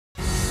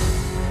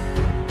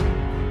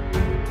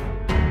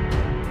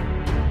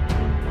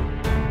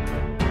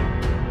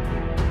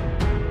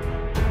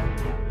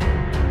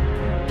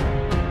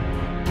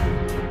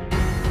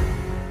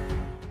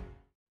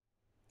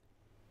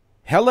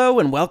Hello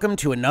and welcome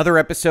to another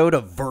episode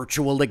of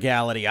Virtual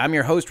Legality. I'm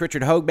your host,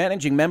 Richard Hoeg,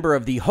 managing member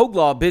of the Hoeg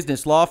Law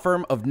Business Law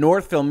Firm of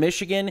Northville,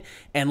 Michigan,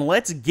 and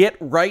let's get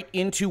right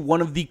into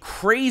one of the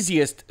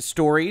craziest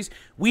stories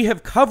we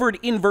have covered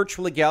in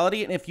Virtual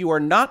Legality, and if you are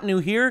not new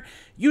here,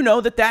 you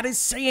know that that is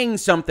saying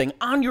something.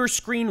 On your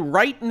screen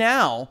right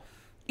now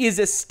is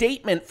a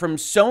statement from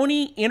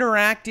Sony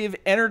Interactive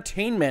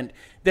Entertainment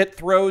that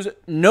throws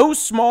no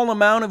small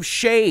amount of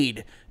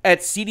shade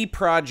at CD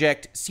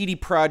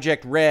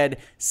Projekt Red,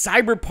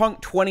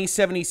 Cyberpunk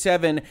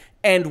 2077,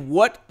 and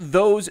what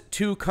those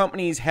two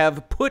companies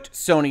have put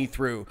Sony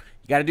through.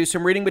 You got to do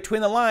some reading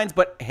between the lines,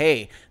 but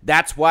hey,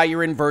 that's why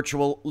you're in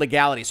Virtual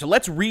Legality. So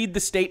let's read the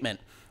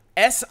statement.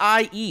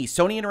 SIE,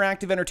 Sony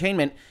Interactive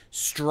Entertainment,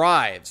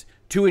 strives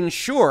to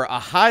ensure a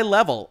high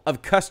level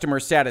of customer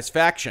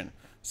satisfaction,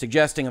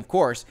 suggesting, of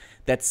course,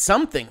 that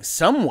something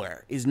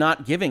somewhere is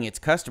not giving its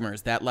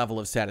customers that level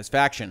of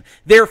satisfaction.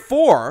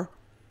 Therefore,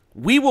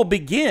 we will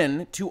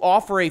begin to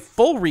offer a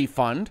full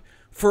refund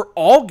for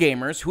all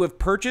gamers who have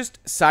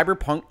purchased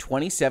Cyberpunk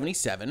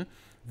 2077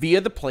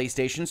 via the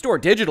PlayStation Store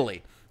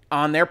digitally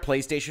on their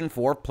PlayStation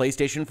 4,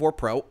 PlayStation 4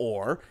 Pro,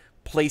 or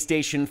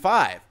PlayStation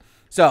 5.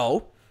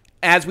 So,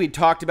 as we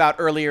talked about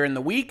earlier in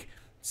the week,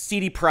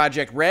 CD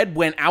Projekt Red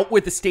went out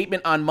with a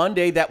statement on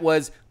Monday that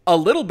was a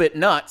little bit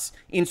nuts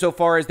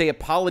insofar as they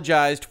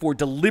apologized for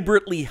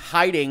deliberately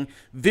hiding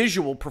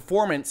visual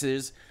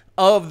performances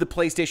of the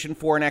PlayStation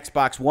 4 and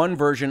Xbox One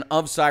version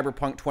of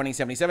Cyberpunk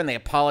 2077. They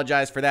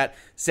apologized for that,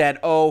 said,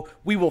 oh,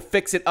 we will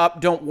fix it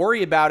up, don't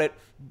worry about it,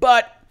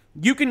 but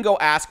you can go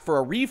ask for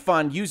a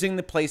refund using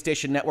the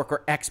PlayStation Network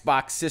or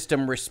Xbox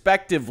system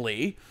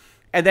respectively,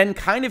 and then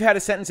kind of had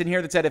a sentence in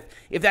here that said,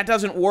 if that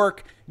doesn't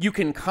work, you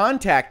can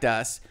contact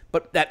us,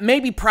 but that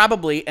maybe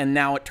probably, and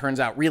now it turns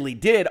out really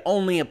did,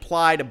 only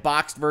apply to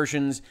boxed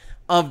versions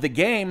of the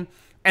game.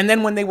 And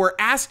then when they were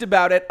asked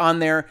about it on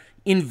their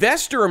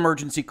investor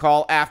emergency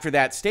call after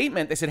that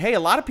statement, they said, hey, a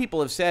lot of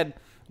people have said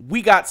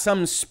we got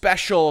some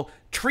special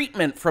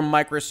treatment from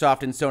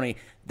Microsoft and Sony.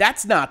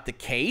 That's not the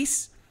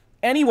case.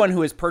 Anyone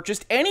who has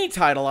purchased any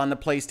title on the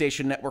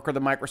PlayStation Network or the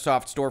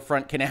Microsoft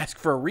storefront can ask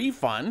for a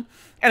refund.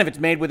 And if it's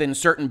made within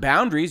certain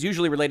boundaries,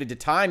 usually related to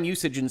time,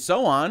 usage, and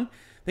so on,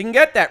 they can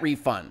get that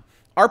refund.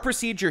 Our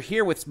procedure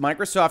here with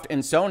Microsoft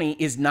and Sony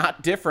is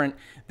not different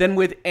than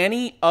with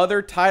any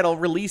other title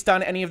released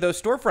on any of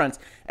those storefronts.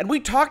 And we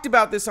talked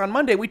about this on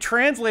Monday. We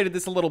translated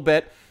this a little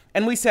bit,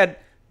 and we said,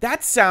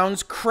 that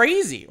sounds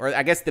crazy. Or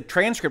I guess the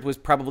transcript was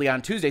probably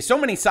on Tuesday. So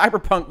many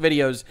Cyberpunk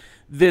videos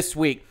this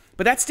week.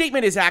 But that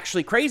statement is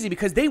actually crazy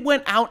because they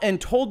went out and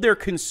told their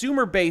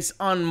consumer base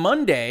on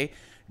Monday,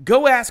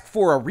 go ask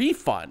for a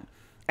refund.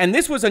 And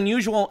this was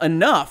unusual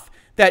enough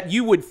that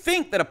you would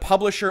think that a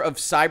publisher of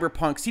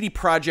Cyberpunk, CD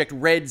Projekt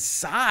Red's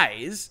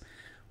size,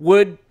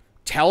 would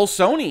tell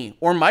Sony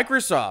or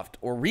Microsoft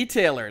or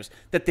retailers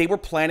that they were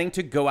planning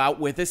to go out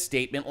with a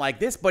statement like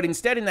this. But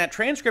instead, in that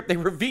transcript, they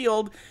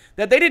revealed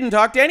that they didn't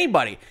talk to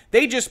anybody.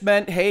 They just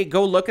meant, hey,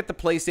 go look at the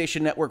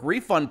PlayStation Network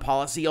refund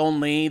policy.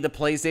 Only the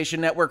PlayStation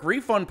Network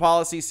refund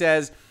policy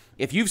says,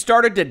 if you've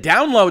started to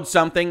download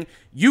something,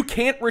 you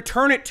can't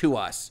return it to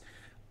us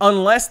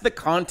unless the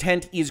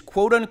content is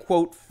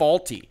quote-unquote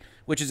faulty,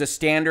 which is a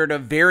standard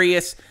of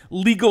various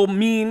legal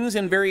means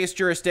in various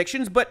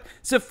jurisdictions, but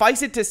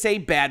suffice it to say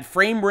bad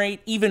frame rate,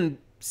 even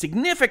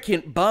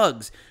significant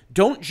bugs,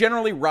 don't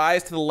generally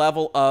rise to the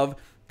level of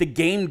the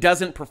game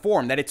doesn't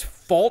perform, that it's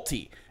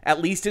faulty,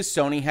 at least as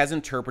Sony has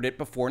interpreted it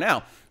before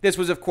now. This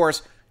was, of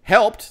course,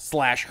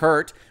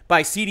 helped/hurt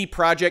by CD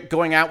Projekt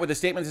going out with a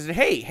statement that said,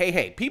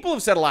 hey, people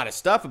have said a lot of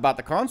stuff about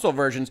the console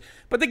versions,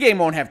 but the game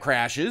won't have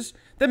crashes.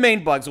 The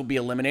main bugs will be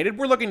eliminated.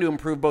 We're looking to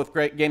improve both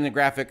game and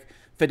graphic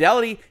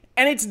fidelity.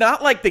 And it's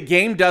not like the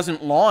game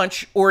doesn't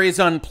launch or is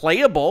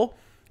unplayable,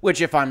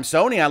 which if I'm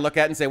Sony, I look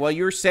at and say, well,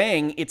 you're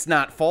saying it's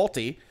not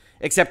faulty,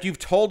 except you've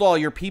told all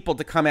your people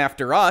to come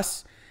after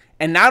us.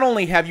 And not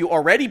only have you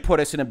already put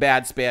us in a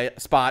bad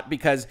spot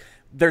because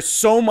there's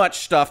so much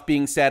stuff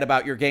being said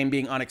about your game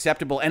being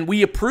unacceptable, and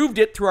we approved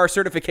it through our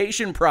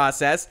certification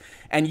process,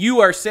 and you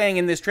are saying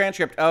in this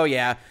transcript, oh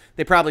yeah,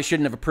 they probably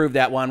shouldn't have approved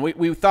that one.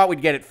 We thought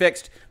we'd get it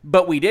fixed,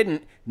 but we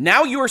didn't.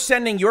 Now you're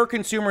sending your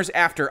consumers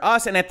after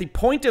us, and at the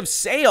point of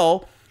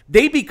sale,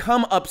 they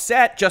become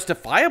upset,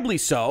 justifiably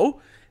so,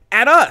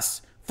 at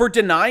us for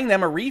denying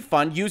them a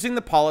refund using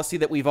the policy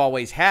that we've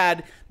always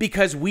had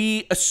because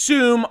we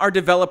assume our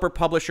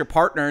developer-publisher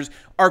partners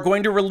are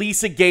going to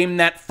release a game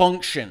that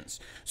functions.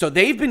 So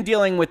they've been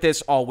dealing with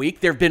this all week.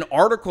 There have been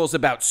articles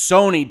about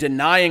Sony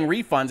denying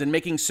refunds and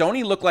making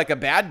Sony look like a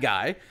bad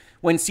guy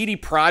when CD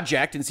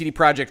Projekt and CD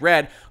Projekt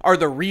Red are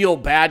the real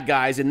bad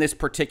guys in this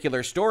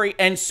particular story.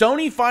 And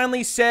Sony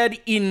finally said,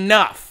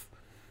 enough.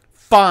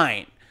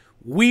 Fine.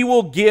 We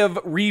will give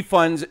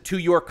refunds to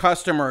your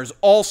customers.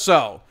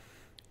 Also,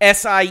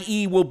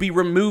 SIE will be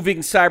removing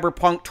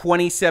Cyberpunk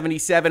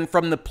 2077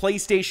 from the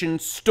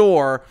PlayStation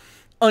Store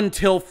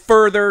until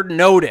further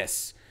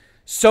notice.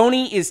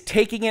 Sony is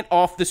taking it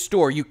off the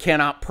store. You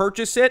cannot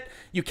purchase it.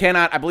 You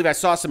cannot, I believe I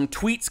saw some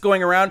tweets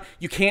going around.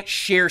 You can't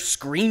share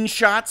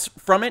screenshots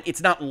from it.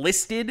 It's not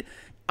listed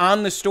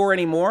on the store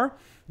anymore.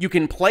 You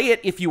can play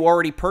it if you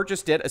already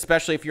purchased it,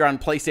 especially if you're on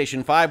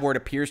PlayStation 5, where it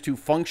appears to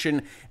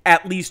function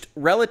at least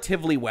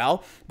relatively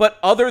well. But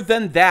other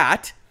than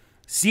that,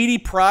 CD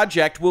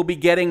Projekt will be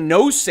getting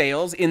no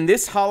sales in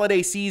this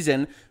holiday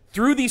season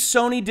through the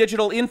Sony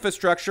digital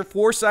infrastructure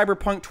for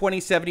Cyberpunk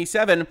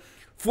 2077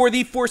 for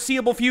the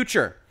foreseeable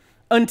future,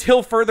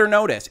 until further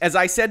notice. As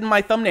I said in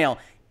my thumbnail,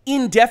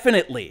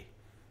 indefinitely.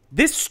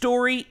 This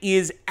story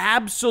is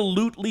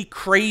absolutely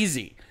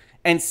crazy,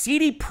 and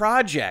CD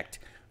Projekt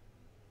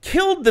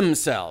killed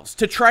themselves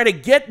to try to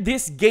get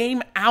this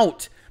game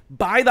out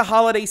by the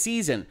holiday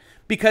season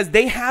because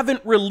they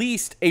haven't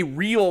released a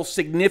real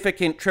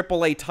significant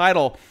AAA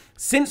title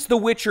since The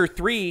Witcher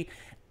 3,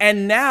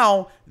 and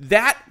now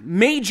that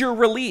major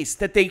release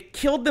that they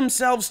killed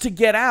themselves to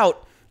get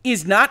out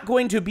is not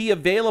going to be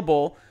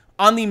available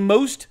on the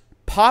most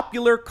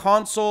popular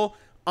console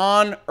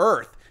on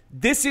Earth.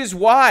 This is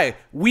why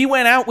we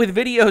went out with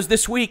videos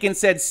this week and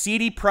said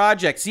CD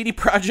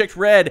Projekt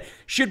Red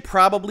should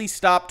probably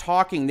stop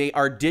talking. They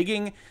are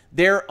digging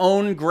their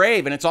own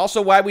grave. And it's also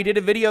why we did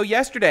a video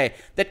yesterday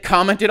that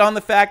commented on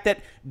the fact that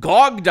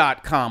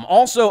GOG.com,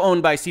 also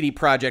owned by CD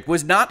Projekt,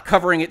 was not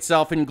covering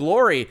itself in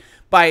glory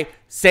by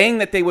saying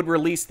that they would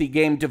release the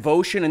game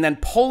Devotion and then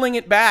pulling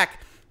it back,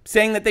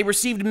 saying that they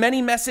received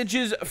many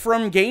messages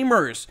from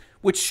gamers,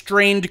 which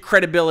strained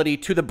credibility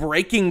to the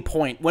breaking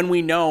point when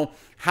we know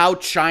how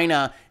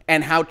China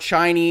and how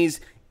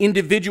Chinese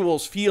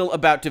individuals feel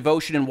about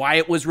Devotion and why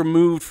it was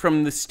removed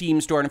from the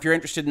Steam store. And if you're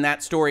interested in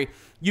that story,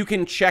 you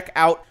can check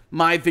out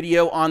my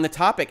video on the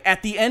topic.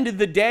 At the end of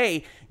the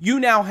day, you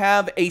now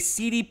have a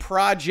CD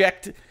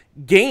Projekt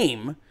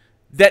game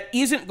that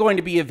isn't going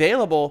to be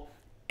available,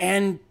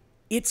 and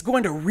it's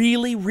going to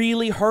really,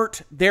 really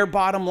hurt their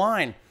bottom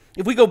line.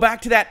 If we go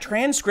back to that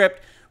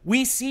transcript,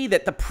 we see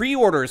that the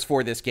pre-orders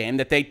for this game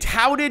that they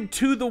touted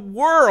to the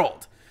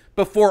world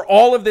before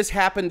all of this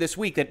happened this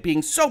week, that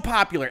being so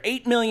popular,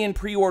 8 million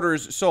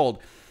pre-orders sold,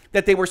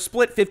 that they were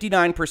split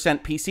 59%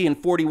 PC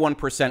and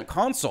 41%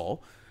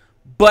 console,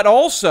 but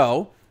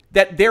also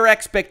that their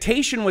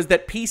expectation was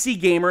that PC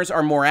gamers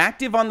are more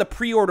active on the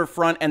pre-order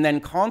front and then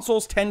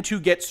consoles tend to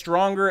get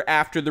stronger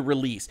after the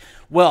release.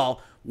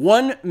 Well,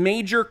 one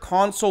major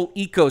console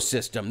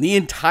ecosystem, the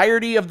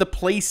entirety of the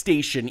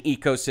PlayStation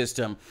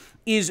ecosystem,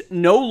 is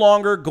no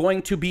longer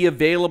going to be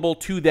available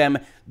to them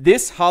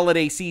this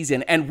holiday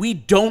season, and we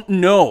don't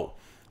know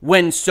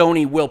when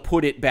Sony will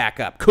put it back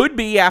up. Could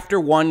be after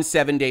one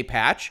 7-day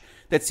patch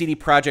that CD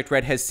Projekt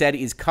Red has said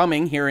is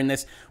coming here in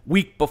this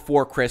week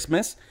before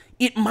Christmas.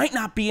 It might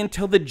not be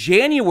until the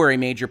January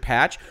major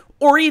patch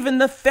or even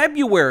the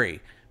February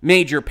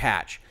major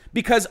patch,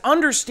 because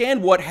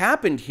understand what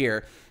happened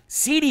here.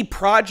 CD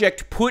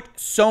Projekt put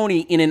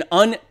Sony in an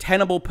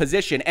untenable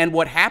position, and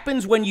what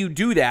happens when you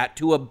do that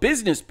to a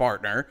business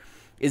partner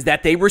is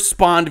that they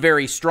respond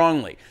very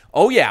strongly.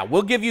 Oh yeah,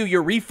 we'll give you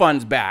your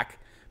refunds back,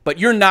 but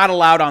you're not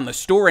allowed on the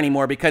store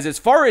anymore because as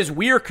far as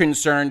we're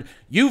concerned,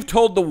 you've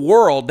told the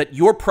world that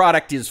your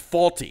product is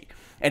faulty.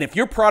 And if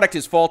your product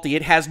is faulty,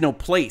 it has no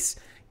place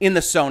in the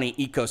Sony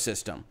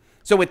ecosystem.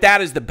 So with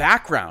that as the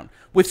background,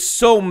 with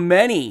so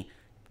many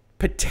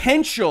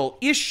potential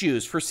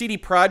issues for CD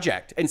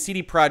Projekt and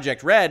CD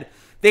Projekt Red,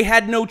 they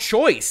had no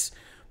choice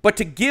but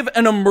to give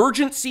an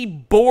emergency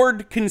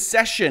board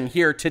concession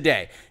here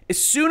today.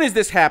 As soon as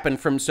this happened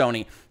from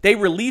Sony, they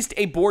released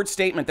a board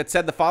statement that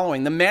said the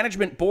following: the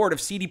management board of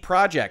CD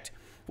Projekt,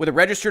 with a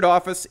registered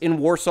office in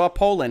Warsaw,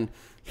 Poland,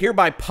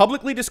 hereby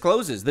publicly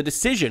discloses the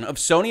decision of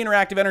Sony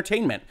Interactive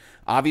Entertainment,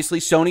 obviously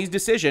Sony's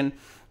decision,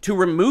 to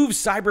remove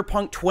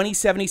Cyberpunk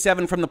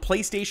 2077 from the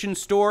PlayStation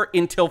Store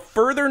until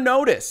further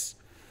notice.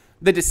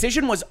 The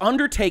decision was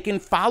undertaken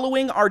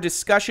following our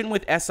discussion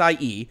with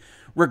SIE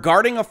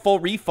regarding a full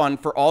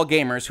refund for all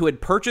gamers who had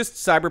purchased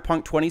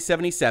Cyberpunk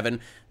 2077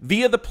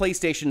 via the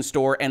PlayStation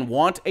Store and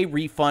want a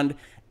refund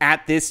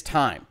at this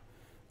time.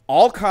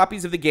 All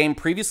copies of the game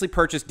previously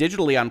purchased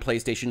digitally on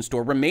PlayStation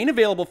Store remain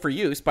available for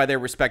use by their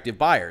respective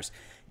buyers.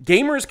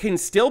 Gamers can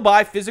still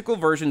buy physical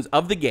versions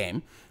of the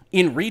game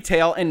in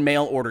retail and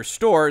mail order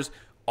stores.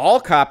 All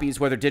copies,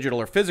 whether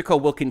digital or physical,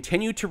 will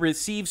continue to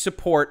receive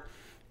support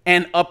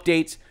and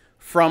updates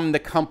from the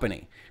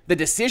company. The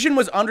decision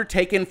was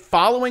undertaken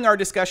following our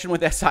discussion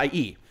with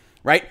SIE,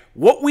 right?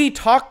 What we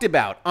talked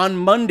about on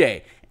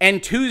Monday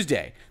and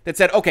Tuesday that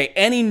said, okay,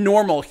 any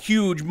normal,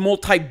 huge,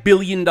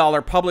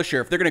 multi-billion-dollar publisher,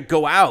 if they're going to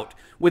go out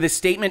with a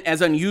statement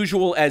as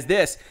unusual as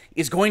this,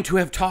 is going to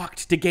have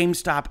talked to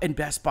GameStop and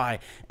Best Buy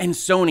and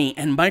Sony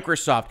and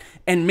Microsoft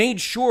and made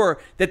sure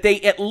that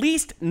they at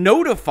least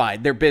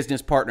notified their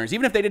business partners,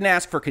 even if they didn't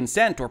ask for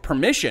consent or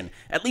permission,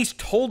 at least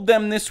told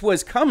them this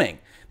was coming,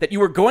 that you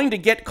were going to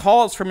get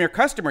calls from your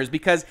customers,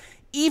 because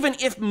even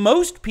if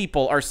most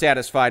people are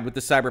satisfied with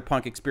the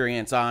Cyberpunk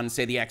experience on,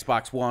 say, the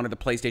Xbox One or the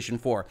PlayStation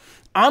 4,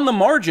 on the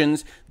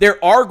margins,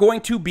 there are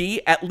going to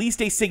be at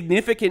least a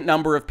significant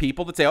number of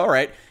people that say, all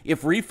right,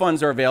 if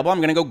refunds are available, I'm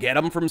going to go get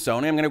them from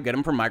Sony, I'm going to get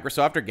them from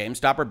Microsoft or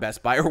GameStop or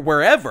Best Buy or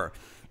wherever.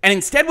 And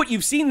instead, what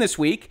you've seen this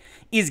week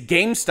is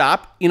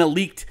GameStop in a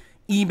leaked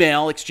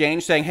email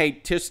exchange saying,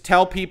 hey, just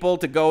tell people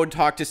to go and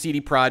talk to CD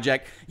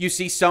Projekt. You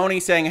see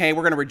Sony saying, hey,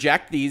 we're going to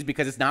reject these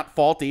because it's not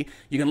faulty.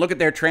 You can look at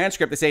their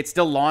transcript. They say it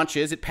still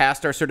launches. It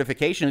passed our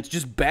certification. It's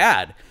just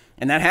bad.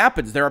 And that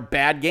happens. There are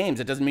bad games.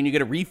 It doesn't mean you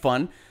get a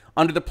refund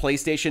under the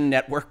PlayStation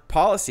Network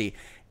policy.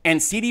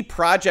 And CD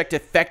Projekt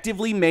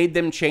effectively made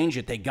them change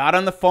it. They got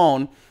on the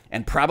phone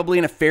and probably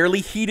in a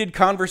fairly heated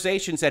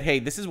conversation said, hey,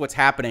 this is what's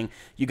happening.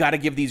 You got to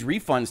give these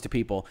refunds to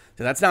people.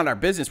 So that's not our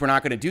business. We're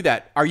not going to do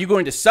that. Are you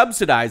going to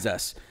subsidize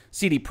us,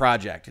 CD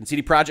Projekt? And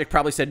CD Projekt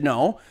probably said,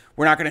 no,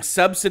 we're not going to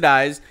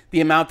subsidize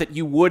the amount that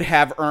you would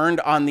have earned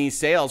on these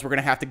sales. We're going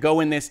to have to go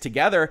in this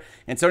together.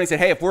 And Sony said,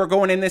 hey, if we're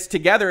going in this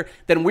together,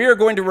 then we're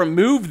going to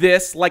remove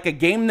this like a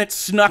game that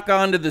snuck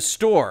onto the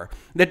store,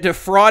 that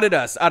defrauded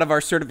us out of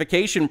our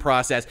certification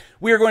process.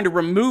 We are going to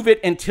remove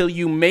it until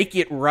you make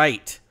it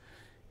right.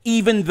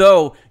 Even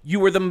though you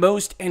were the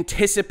most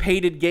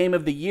anticipated game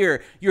of the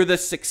year, you're the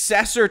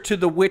successor to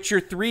The Witcher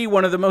 3,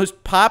 one of the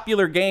most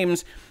popular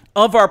games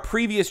of our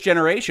previous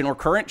generation or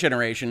current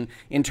generation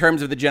in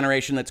terms of the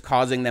generation that's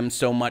causing them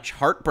so much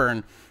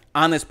heartburn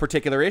on this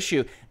particular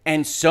issue.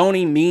 And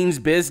Sony means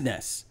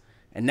business.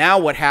 And now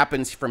what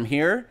happens from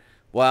here?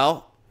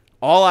 Well,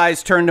 all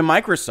eyes turn to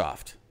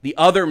Microsoft, the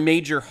other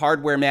major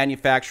hardware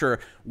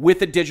manufacturer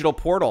with a digital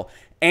portal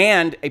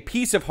and a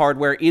piece of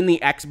hardware in the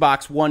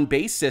Xbox One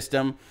base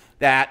system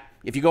that,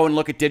 if you go and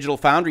look at Digital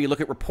Foundry, you look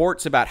at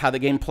reports about how the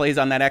game plays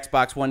on that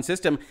Xbox One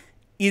system,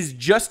 is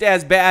just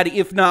as bad,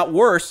 if not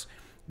worse,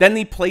 than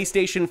the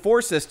PlayStation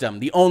 4 system.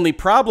 The only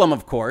problem,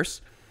 of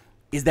course,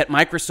 is that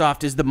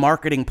Microsoft is the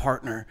marketing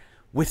partner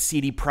with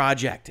CD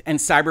Projekt, and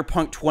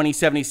Cyberpunk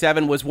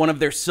 2077 was one of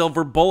their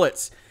silver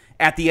bullets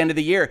at the end of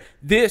the year.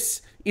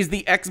 This is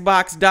the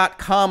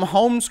Xbox.com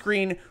home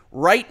screen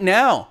right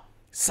now.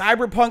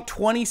 Cyberpunk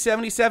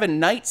 2077,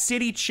 Night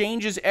City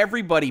changes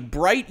everybody,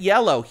 bright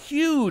yellow,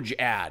 huge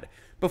ad,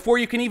 before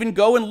you can even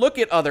go and look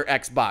at other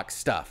Xbox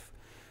stuff.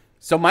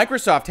 So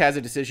Microsoft has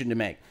a decision to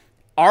make.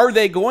 Are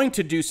they going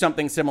to do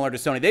something similar to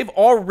Sony? They've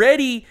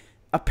already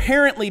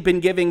apparently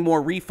been giving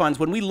more refunds.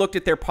 When we looked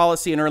at their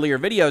policy in earlier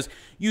videos,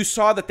 you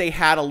saw that they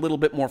had a little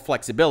bit more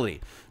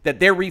flexibility, that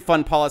their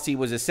refund policy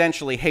was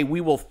essentially, hey,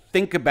 we will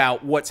think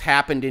about what's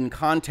happened in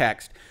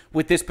context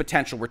with this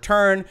potential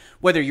return,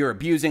 whether you're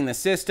abusing the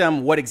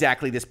system, what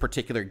exactly this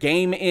particular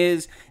game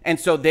is. And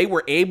so they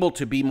were able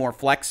to be more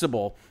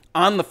flexible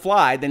on the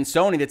fly than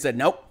Sony that said,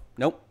 nope,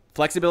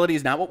 flexibility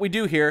is not what we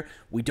do here.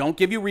 We don't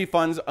give you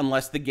refunds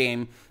unless the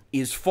game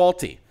is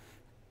faulty.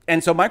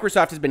 And so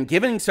Microsoft has been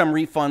giving some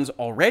refunds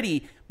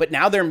already, but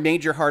now their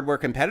major hardware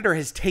competitor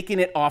has taken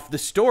it off the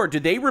store. Do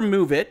they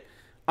remove it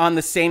on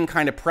the same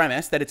kind of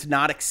premise that it's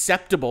not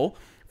acceptable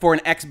for an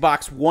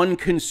Xbox One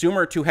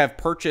consumer to have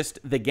purchased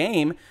the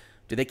game?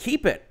 Do they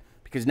keep it?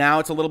 Because now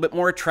it's a little bit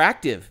more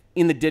attractive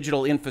in the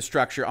digital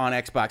infrastructure on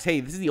Xbox.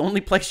 Hey, this is the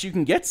only place you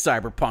can get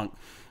Cyberpunk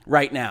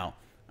right now,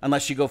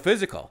 unless you go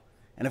physical.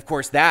 And of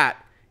course,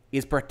 that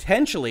is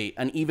potentially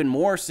an even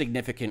more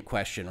significant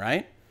question,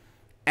 right?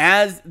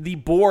 As the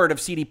board of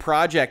CD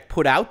Projekt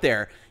put out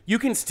there, you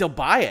can still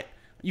buy it.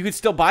 You can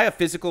still buy a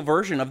physical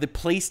version of the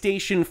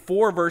PlayStation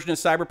 4 version of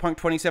Cyberpunk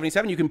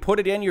 2077. You can put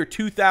it in your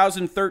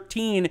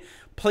 2013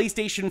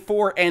 PlayStation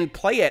 4 and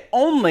play it.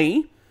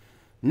 Only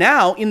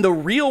now, in the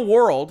real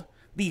world,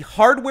 the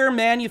hardware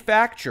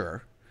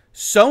manufacturer,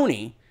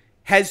 Sony,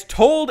 has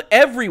told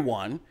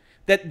everyone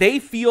that they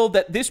feel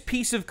that this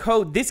piece of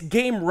code, this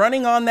game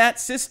running on that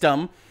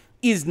system,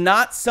 is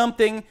not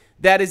something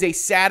that is a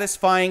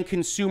satisfying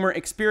consumer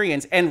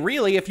experience. And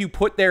really, if you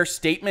put their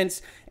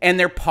statements and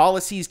their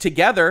policies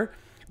together,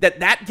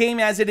 that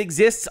game as it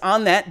exists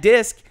on that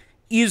disc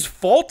is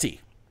faulty.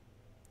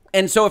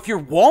 And so if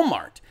you're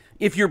Walmart,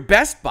 if you're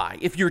Best Buy,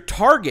 if you're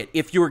Target,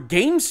 if you're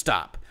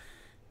GameStop,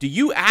 do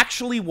you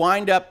actually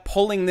wind up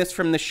pulling this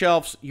from the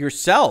shelves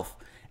yourself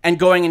and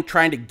going and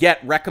trying to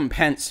get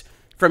recompense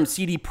from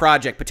CD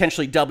Projekt,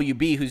 potentially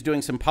WB, who's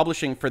doing some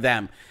publishing for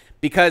them?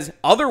 Because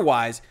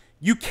otherwise,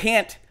 you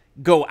can't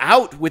go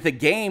out with a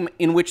game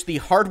in which the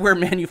hardware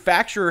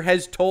manufacturer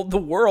has told the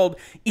world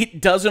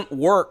it doesn't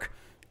work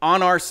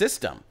on our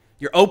system.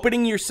 You're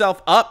opening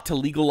yourself up to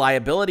legal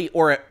liability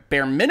or at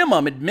bare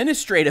minimum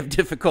administrative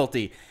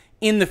difficulty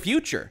in the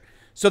future.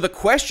 So the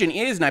question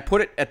is, and I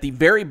put it at the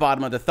very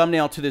bottom of the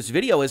thumbnail to this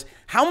video, is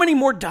how many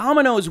more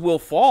dominoes will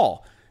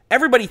fall?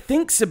 Everybody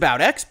thinks about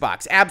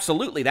Xbox.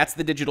 Absolutely. That's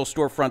the digital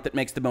storefront that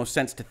makes the most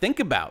sense to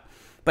think about.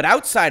 But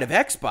outside of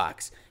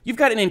Xbox, you've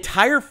got an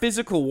entire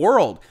physical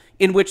world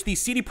in which the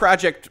CD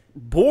Projekt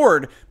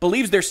board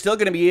believes they're still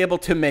going to be able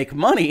to make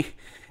money.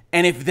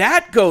 And if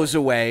that goes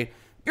away,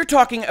 you're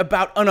talking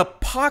about an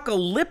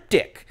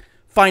apocalyptic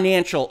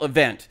financial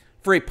event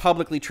for a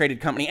publicly traded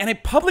company, and a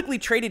publicly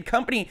traded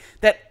company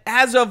that,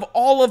 as of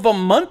all of a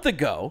month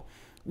ago,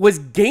 was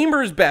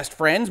gamers' best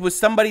friends, was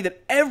somebody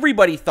that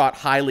everybody thought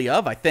highly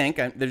of, I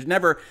think. There's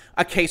never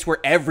a case where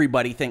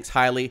everybody thinks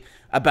highly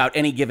about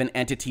any given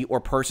entity or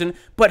person,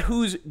 but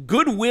whose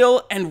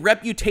goodwill and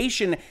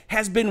reputation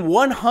has been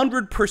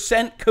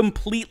 100%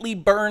 completely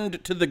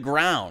burned to the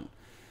ground.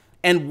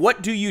 And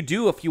what do you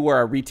do if you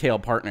are a retail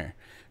partner?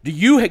 Do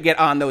you get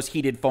on those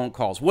heated phone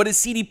calls? What does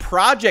CD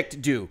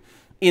Projekt do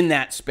in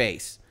that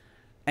space?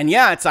 And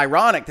yeah, it's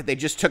ironic that they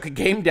just took a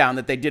game down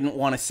that they didn't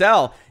want to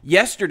sell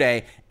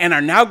yesterday and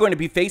are now going to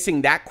be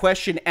facing that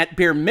question at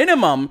bare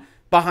minimum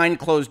behind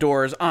closed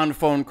doors, on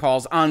phone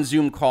calls, on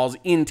Zoom calls,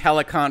 in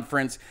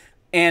teleconference,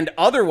 and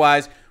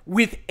otherwise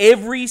with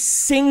every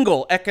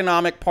single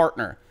economic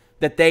partner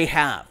that they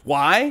have.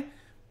 Why?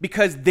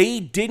 Because they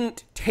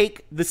didn't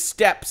take the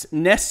steps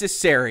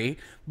necessary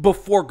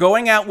before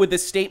going out with a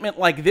statement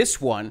like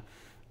this one,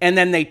 and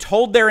then they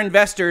told their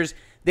investors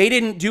they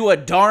didn't do a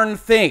darn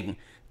thing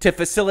to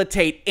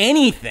facilitate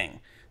anything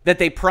that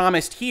they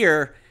promised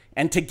here,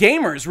 and to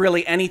gamers,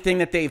 really anything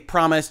that they've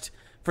promised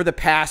for the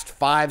past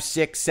 5,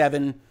 6,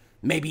 7,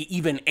 maybe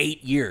even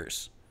 8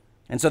 years.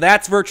 And so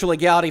that's Virtual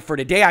Legality for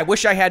today. I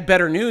wish I had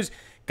better news.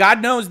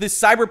 God knows this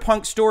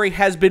Cyberpunk story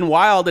has been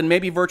wild, and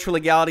maybe Virtual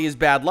Legality is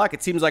bad luck.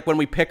 It seems like when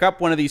we pick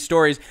up one of these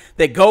stories,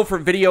 they go for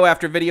video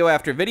after video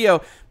after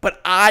video,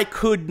 but I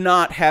could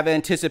not have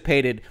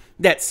anticipated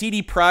that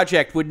CD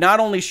Projekt would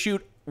not only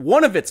shoot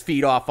one of its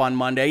feet off on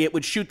Monday, it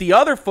would shoot the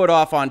other foot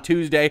off on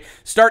Tuesday,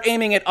 start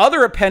aiming at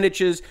other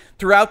appendages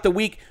throughout the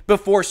week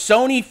before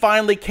Sony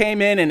finally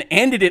came in and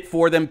ended it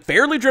for them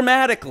fairly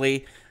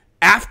dramatically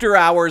after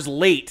hours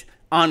late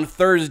on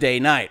Thursday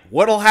night.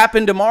 What'll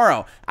happen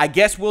tomorrow? I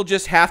guess we'll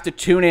just have to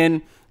tune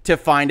in to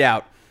find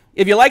out.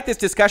 If you like this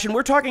discussion,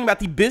 we're talking about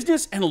the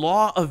business and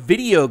law of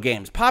video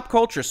games, pop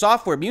culture,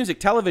 software, music,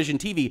 television,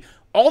 TV,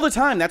 all the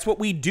time. That's what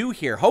we do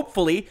here.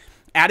 Hopefully,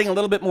 adding a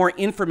little bit more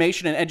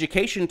information and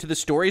education to the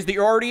stories that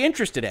you're already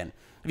interested in.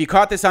 If you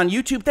caught this on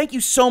YouTube, thank you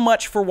so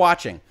much for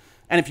watching.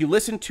 And if you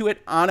listen to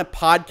it on a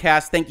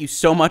podcast, thank you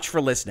so much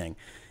for listening.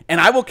 And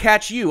I will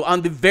catch you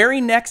on the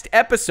very next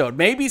episode,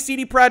 maybe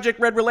CD Projekt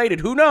Red related,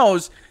 who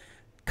knows,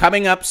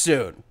 coming up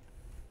soon.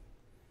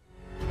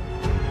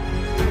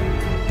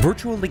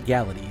 Virtual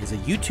Legality is a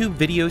YouTube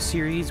video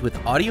series with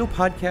audio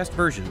podcast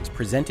versions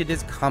presented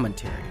as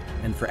commentary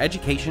and for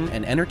education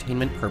and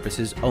entertainment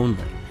purposes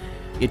only.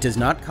 It does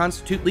not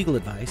constitute legal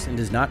advice and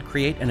does not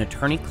create an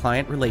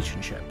attorney-client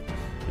relationship.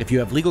 If you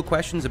have legal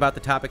questions about the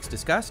topics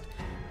discussed,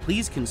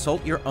 please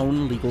consult your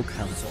own legal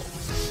counsel.